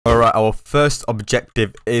Alright, our first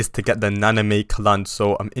objective is to get the NANAMI clan.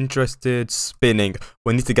 So I'm interested. Spinning.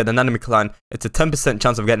 We need to get the NANAMI clan. It's a 10%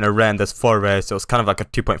 chance of getting a rare and there's 4 rares. So it's kind of like a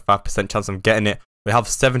 2.5% chance of getting it. We have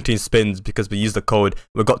 17 spins because we used the code.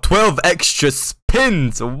 We've got 12 extra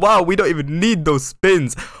spins. Wow, we don't even need those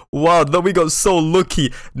spins. Wow, then we got so lucky.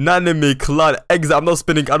 NANAMI clan. Exit. I'm not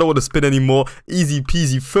spinning. I don't want to spin anymore. Easy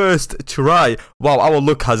peasy. First try. Wow, our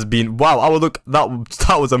luck has been. Wow, our luck. That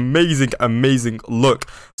was amazing. Amazing luck.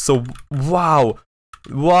 So, wow.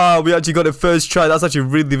 Wow, we actually got it first try. That's actually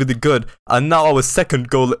really, really good. And now our second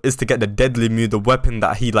goal is to get the deadly move, the weapon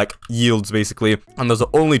that he like yields basically. And there's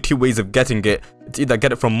only 2 ways of getting it. It's either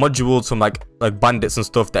get it from modules from like bandits and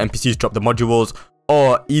stuff. The NPCs drop the modules,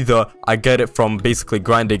 or either I get it from basically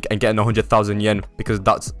grinding and getting 100,000 yen because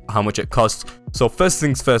that's how much it costs. So first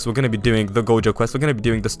things first, we're going to be doing the Gojo quest. We're going to be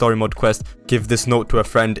doing the story mode quest. Give this note to a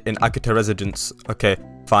friend in Akita residence. Okay,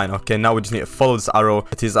 fine. Okay, now we just need to follow this arrow.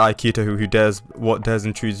 It is Akita who dares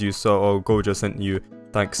intrudes you. So, oh, Gojo sent you.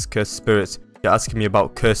 Thanks, cursed spirits. You're asking me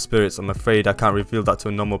about cursed spirits. I'm afraid I can't reveal that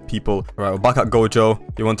to normal people. Alright, we're back at Gojo.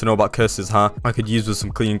 You want to know about curses, huh? I could use with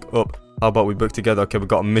some cleaning up. How about we work together? Okay, we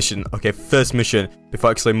got a mission. Okay, first mission.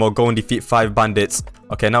 Before I explain more, go and defeat 5 bandits.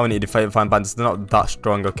 Okay, now we need to defeat 5 bandits. They're not that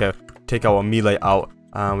strong. Okay, take our melee out.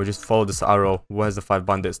 And we just follow this arrow. Where's the 5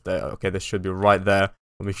 bandits? There. Okay, they should be right there.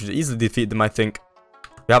 And we should easily defeat them, I think.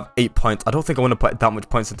 We have 8 points. I don't think I want to put that much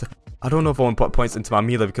points into... I don't know if I want to put points into my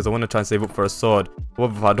melee because I want to try and save up for a sword.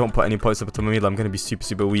 However, if I don't put any points into my melee, I'm going to be super,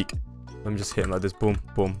 super weak. Let me just hit him like this. Boom,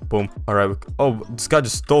 boom, boom. Alright. Oh, this guy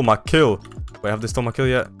just stole my kill. Wait, have they stole my kill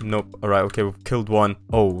yet? Nope. Alright, okay, we've killed 1.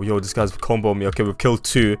 Oh, yo, this guy's comboed me. Okay, we've killed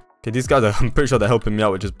 2. Okay, these guys are, I'm pretty sure they're helping me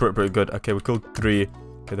out, which is pretty good. Okay, we killed 3.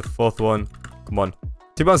 Okay, the 4th one. Come on.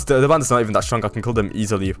 To be honest, the bandit's not even that strong. I can kill them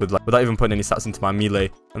easily without even putting any stats into my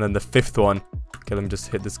melee. And then the 5th one. Okay, let me just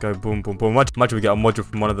hit this guy. Boom, boom, boom. Imagine we get a module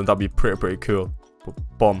from one of them. That'd be pretty cool.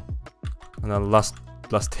 Bomb. And then last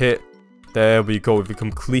hit. There we go. We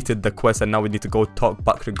completed the quest and now we need to go talk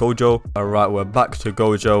back to Gojo. Alright, we're back to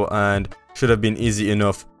Gojo and should have been easy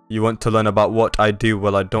enough. You want to learn about what I do?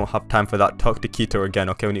 Well, I don't have time for that. Talk to Kita again.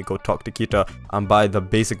 Okay, we need to go talk to Kita and buy the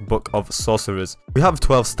basic book of sorcerers. We have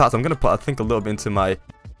 12 stats. I'm going to put, I think, a little bit into my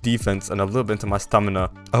defense and a little bit into my stamina.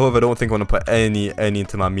 However, I don't think I want to put any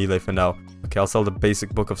into my melee for now. Okay, I'll sell the basic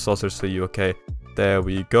book of sorcerers for you. Okay, there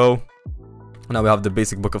we go. Now we have the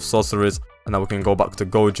basic book of sorcerers. And now we can go back to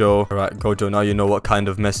Gojo. Alright, Gojo, now you know what kind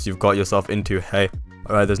of mess you've got yourself into. Hey.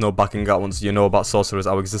 Alright, there's no backing out once you know about sorcerers.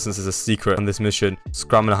 Our existence is a secret on this mission.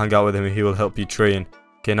 Scram and hang out with him and he will help you train.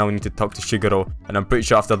 Okay, now we need to talk to Shigeru. And I'm pretty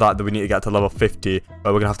sure after that we need to get to level 50. Where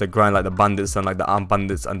we're going to have to grind like the bandits and like the armed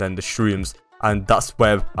bandits and then the shrooms. And that's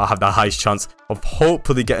where I have the highest chance of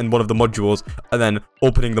hopefully getting one of the modules and then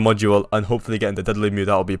opening the module and hopefully getting the deadly move.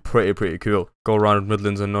 That'll be pretty cool. Go around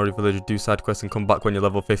Midlands and Nori Village, do side quests and come back when you're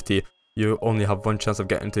level 50. You only have 1 chance of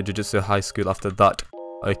getting to Jujutsu High School after that.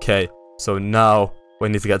 Okay, so now we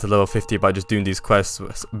need to get to level 50 by just doing these quests.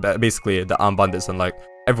 Basically, the armed bandits and like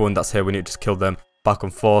everyone that's here, we need to just kill them back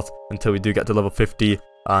and forth until we do get to level 50.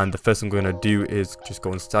 And the first thing we're going to do is just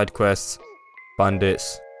go on side quests,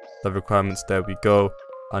 bandits, the requirements, there we go.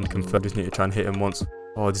 And confirm, just need to try and hit him once.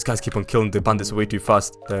 Oh, these guys keep on killing the bandits way too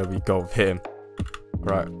fast. There we go, hit him.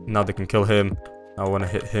 Right, now they can kill him. I want to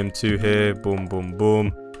hit him too here. Boom, boom,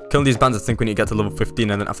 boom. Killing these bandits, I think we need to get to level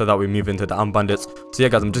 15, and then after that we move into the armed bandits. So yeah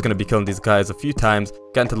guys, I'm just going to be killing these guys a few times,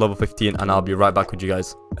 getting to level 15, and I'll be right back with you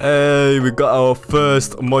guys. Hey, we got our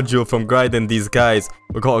first module from grinding these guys.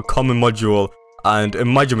 We got a common module, and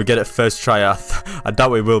imagine we get it first try. I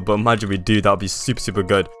doubt we will, but imagine we do. That'll be super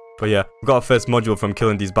good. But yeah, we got our first module from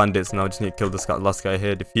killing these bandits. Now I just need to kill this last guy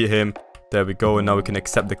here, defeat him. There we go, and now we can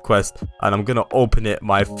accept the quest. And I'm gonna open it,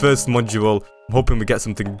 my first module. I'm hoping we get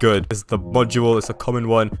something good. It's the module, it's a common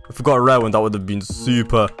one. If we got a rare one, that would have been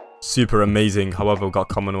super amazing. However, we got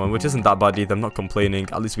a common one, which isn't that bad either. I'm not complaining.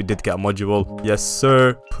 At least we did get a module. Yes,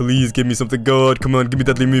 sir. Please give me something good. Come on, give me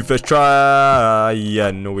deadly move first try.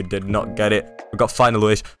 Yeah, no, we did not get it. We got final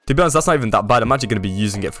wish. To be honest, that's not even that bad. I'm actually going to be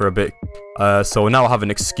using it for a bit. So now I have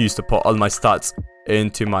an excuse to put all my stats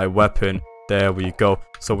into my weapon. There we go.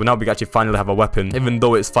 So now we actually finally have a weapon. Even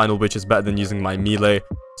though it's final wish is better than using my melee.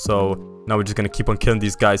 So now we're just going to keep on killing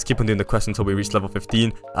these guys. Keep on doing the quest until we reach level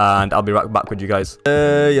 15. And I'll be right back with you guys.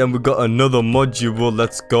 Hey, and we got another module.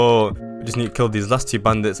 Let's go. We just need to kill these last 2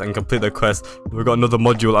 bandits and complete the quest. We got another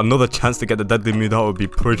module. Another chance to get the deadly move. That would be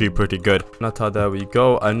pretty good. There we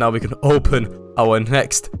go. And now we can open our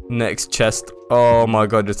next chest. Oh my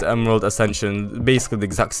god, it's Emerald Ascension. Basically the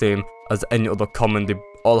exact same as any other common. They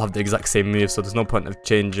all have the exact same moves, so there's no point of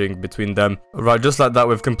changing between them. Right, just like that,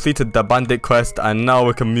 we've completed the bandit quest, and now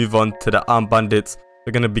we can move on to the armed bandits.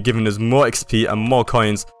 They're going to be giving us more XP and more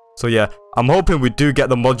coins. So yeah, I'm hoping we do get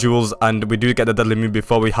the modules and we do get the deadly move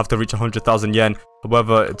before we have to reach 100,000 yen.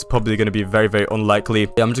 However, it's probably going to be very, very unlikely.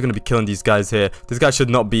 Yeah, I'm just going to be killing these guys here. This guy should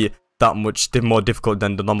not be that much more difficult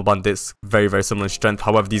than the normal bandits. Very, very similar in strength.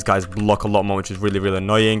 However, these guys block a lot more, which is really, really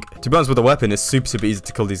annoying. To be honest, with the weapon, it's super, super easy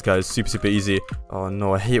to kill these guys. Super, super easy. Oh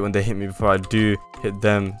no, I hate when they hit me before I do hit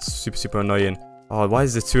them. It's super, super annoying. Oh, why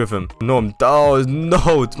is there two of them? No, oh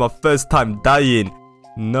no, it's my first time dying.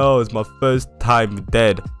 No, it's my first time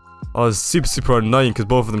dead. Oh, it's super, super annoying because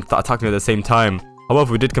both of them start attacking me at the same time.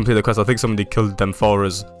 However, we did complete the quest. I think somebody killed them for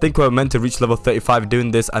us. I think we're meant to reach level 35 doing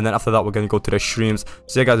this, and then after that, we're going to go to the shrooms.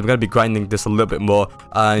 So yeah, guys, we're going to be grinding this a little bit more.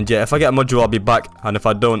 And yeah, if I get a module, I'll be back. And if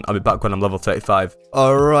I don't, I'll be back when I'm level 35.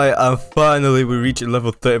 Alright, and finally, we reach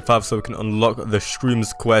level 35 so we can unlock the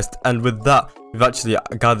shrooms quest. And with that, we've actually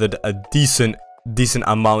gathered a decent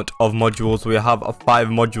amount of modules. We have 5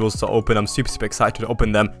 modules to open. I'm super, super excited to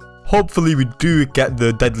open them. Hopefully, we do get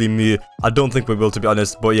the deadly Mu. I don't think we will, to be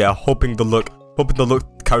honest. But yeah, hoping the luck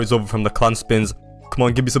carries over from the clan spins. Come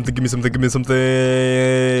on, give me something, give me something, give me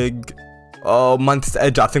something. Oh, Mantis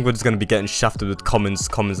Edge. I think we're just going to be getting shafted with commons.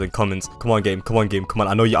 Come on, game. Come on.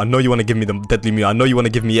 I know you want to give me the deadly Mu. I know you want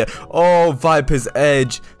to give me it. Oh, Viper's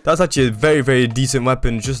Edge. That's actually a very, very decent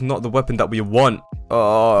weapon. Just not the weapon that we want.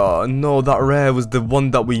 Oh, no. That rare was the one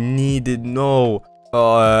that we needed. No.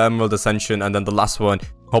 Oh, Emerald Ascension. And then the last one.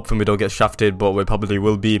 Hopefully we don't get shafted, but we probably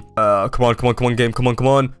will be. Come on, game. Come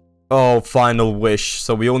on. Oh, final wish.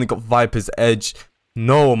 So we only got Viper's Edge.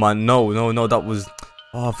 No, man. No. That was...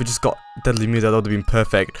 Oh, if we just got deadly Mu, that would have been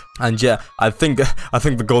perfect. And yeah, I think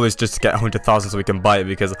the goal is just to get 100,000 so we can buy it,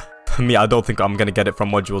 because for me, I don't think I'm gonna get it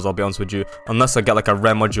from modules, I'll be honest with you, unless I get like a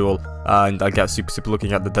rare module and I get super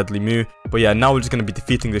looking at the deadly Mu. But yeah, now we're just gonna be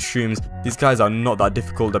defeating the shrooms. These guys are not that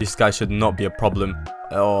difficult. These guys should not be a problem.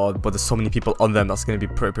 Oh, but there's so many people on them. That's gonna be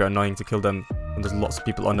pretty annoying to kill them. And there's lots of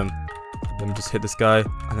people on them. Let me just hit this guy,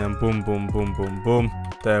 and then boom.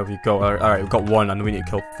 There we go. Alright, we've got 1, and we need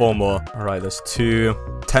to kill 4 more. Alright, there's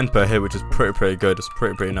 2. 10 per hit, which is pretty good. It's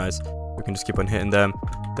pretty nice. We can just keep on hitting them.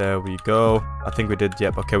 There we go. I think we did.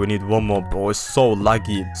 Yep. Okay, we need 1 more. Bro, it's so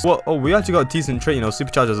laggy. What? Oh, we actually got a decent trait. You know,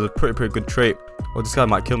 Supercharger is a pretty good trait. Oh, this guy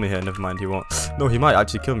might kill me here. Never mind, he won't. No, he might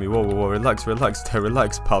actually kill me. Whoa. Relax. Relax,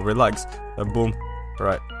 pal. Relax. Then boom.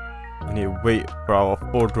 Alright. We need to wait for our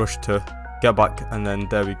forward rush to get back, and then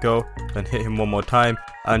there we go. Then hit him 1 more time,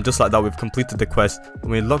 and just like that, we've completed the quest. And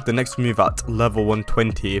we unlock the next move at level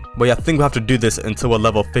 120. But yeah, I think we have to do this until we're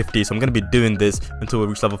level 50. So I'm going to be doing this until we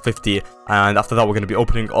reach level 50, and after that, we're going to be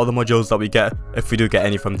opening all the modules that we get, if we do get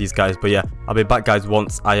any from these guys. But yeah, I'll be back, guys,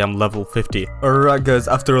 once I am level 50. Alright, guys,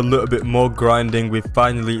 after a little bit more grinding, we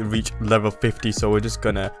finally reached level 50. So we're just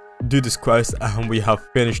gonna do this quest, and we have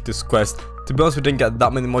finished this quest. To be honest, we didn't get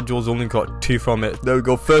that many modules, only got 2 from it. There we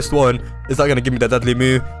go. First one, is that gonna give me the deadly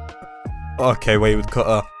Mu? Okay, wait, with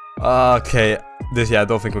cutter. Okay, I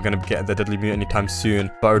don't think we're gonna get the deadly Mu anytime soon,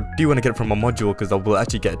 but I do want to get it from a module because I will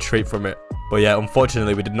actually get a trait from it. But yeah,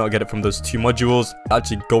 unfortunately, we did not get it from those 2 modules.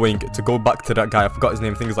 Actually, go back to that guy. I forgot his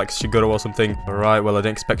name. I think it's like Shiguro or something. Alright, well, I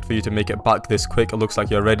didn't expect for you to make it back this quick. It looks like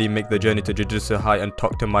you're ready. Make the journey to Jujustu High and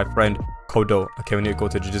talk to my friend Kodo. Okay, we need to go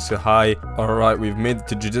to Jujustu High. Alright, we've made it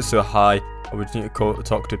to Jujustu High. We just need to go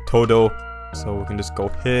talk to Todo. So we can just go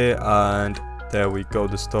here, and there we go.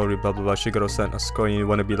 The story, blah blah blah. Shiguro sent a score, and you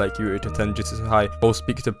want to be like you to attend Jujustu High. Go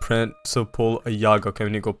speak to Principal Ayaga. Okay,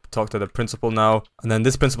 we need to go talk to the principal now. And then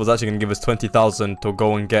this principal is actually going to give us 20,000 to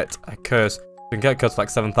go and get a curse. We can get a curse for like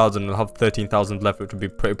 7,000 and we'll have 13,000 left, which would be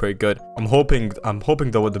pretty good. I'm hoping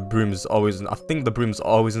though with the brooms always. I think the brooms are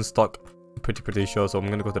always in stock. I'm pretty sure. So I'm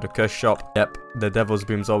gonna go to the curse shop. Yep, the devil's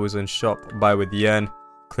broom's always in shop. Buy with yen.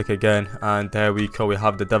 Click again, and there we go. We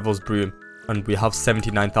have the devil's broom, and we have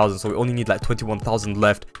 79,000, so we only need like 21,000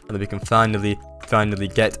 left, and then we can finally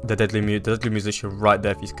get the deadly Mu. The deadly Mu is actually right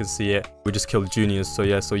there if you can see it. We just killed juniors, so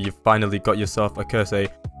yeah, so you finally got yourself a curse.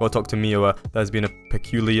 Go talk to Miwa. There's been a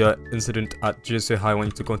peculiar incident at Jujustu High. I want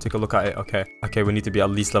you to go and take a look at it. Okay, we need to be at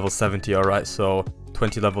least level 70. Alright, so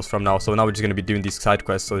 20 levels from now. So now we're just going to be doing these side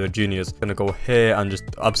quests. So the juniors gonna go here and just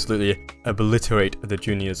absolutely obliterate the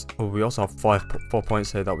juniors. Oh, we also have 4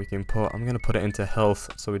 points here that we can put. I'm gonna put it into health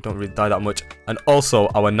so we don't really die that much. And also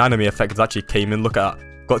our Nanami effect actually came in. Look at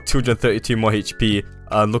that. Got 232 more HP.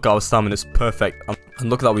 Look at our stamina, it's perfect. And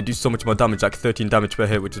look at that, we do so much more damage, like 13 damage per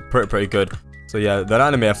hit, which is pretty good. So yeah, the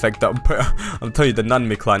Nanami effect, I'm telling you, the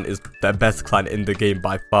Nanami clan is the best clan in the game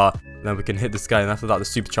by far. And then we can hit this guy, and after that the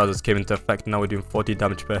superchargers came into effect. Now we're doing 40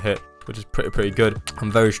 damage per hit, which is pretty good. I'm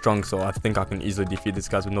very strong, so I think I can easily defeat these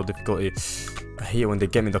guys with no difficulty. I hate it when they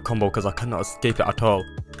get me the combo because I cannot escape it at all.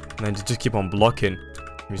 And then just keep on blocking.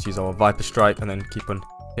 We just use our Viper Strike and then keep on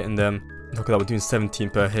hitting them. Look at that, we're doing 17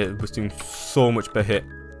 per hit. We're doing so much per hit.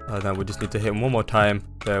 And then we just need to hit him one more time.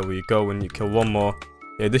 There we go. When you kill one more.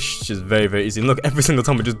 Yeah, this is very, very easy. And look, every single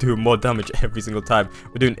time we're just doing more damage every single time.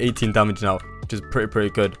 We're doing 18 damage now, which is pretty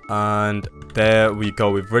good. And there we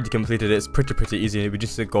go. We've already completed it. It's pretty easy. We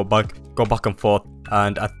just go back and forth.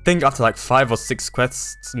 And I think after like 5 or 6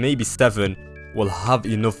 quests, maybe 7, we'll have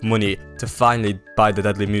enough money to finally buy the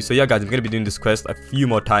deadly move. So yeah, guys, I'm gonna be doing this quest a few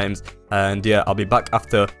more times, and yeah, I'll be back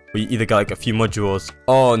after we either get like a few modules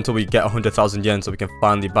or until we get 100,000 yen so we can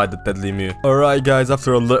finally buy the deadly move. Alright guys,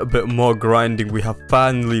 after a little bit more grinding, we have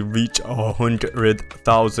finally reached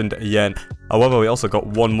 100,000 yen. However, we also got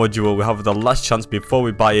one module. We have the last chance before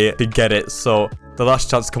we buy it to get it. So the last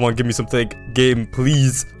chance, come on, give me something, game,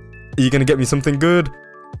 please. Are you gonna get me something good?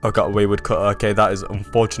 I got a wayward cutter. Okay, that is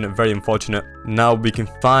unfortunate, very unfortunate. Now we can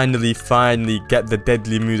finally get the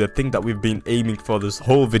deadly move, the thing that we've been aiming for this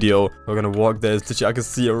whole video. We're gonna walk there. It's literally, I can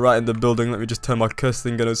see it right in the building. Let me just turn my cursor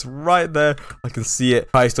thing and it's right there. I can see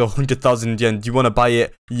it. Price to 100,000 yen. Do you want to buy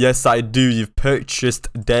it? Yes, I do. You've purchased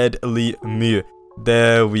deadly move.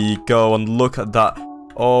 There we go, and look at that.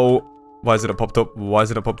 Oh, why is it not popped up? Why is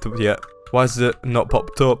it not popped up yet? Why is it not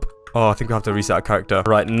popped up? Oh, I think we have to reset our character.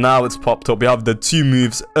 Right, now it's popped up. We have the 2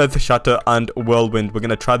 moves, Earth Shatter and Whirlwind. We're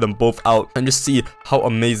going to try them both out and just see how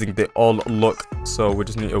amazing they all look. So we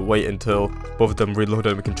just need to wait until both of them reload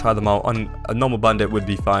and we can try them out. On a normal bandit would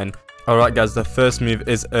be fine. Alright guys, the first move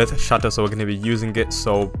is Earth Shatter, so we're going to be using it.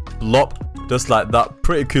 So blop, just like that.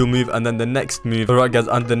 Pretty cool move. And then the next move, alright guys,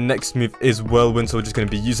 and the next move is Whirlwind, so we're just going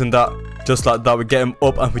to be using that. Just like that, we get him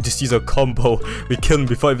up and we just use a combo. We kill him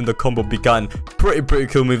before even the combo began. Pretty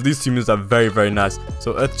cool move. These 2 moves are very nice.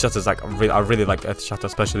 So Earth Shatter is like, I really like Earth Shatter,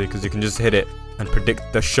 especially because you can just hit it and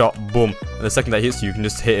predict the shot, boom. And the second that hits you, you can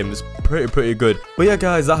just hit him. It's pretty good. But yeah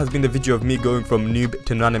guys, that has been the video of me going from noob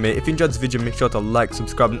to nanami. If you enjoyed this video, make sure to like,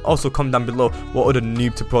 subscribe, and also comment down below what other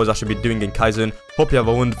noob to pros I should be doing in Kaizen. Hope you have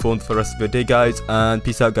a wonderful rest of your day guys, and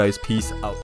peace out guys, peace out.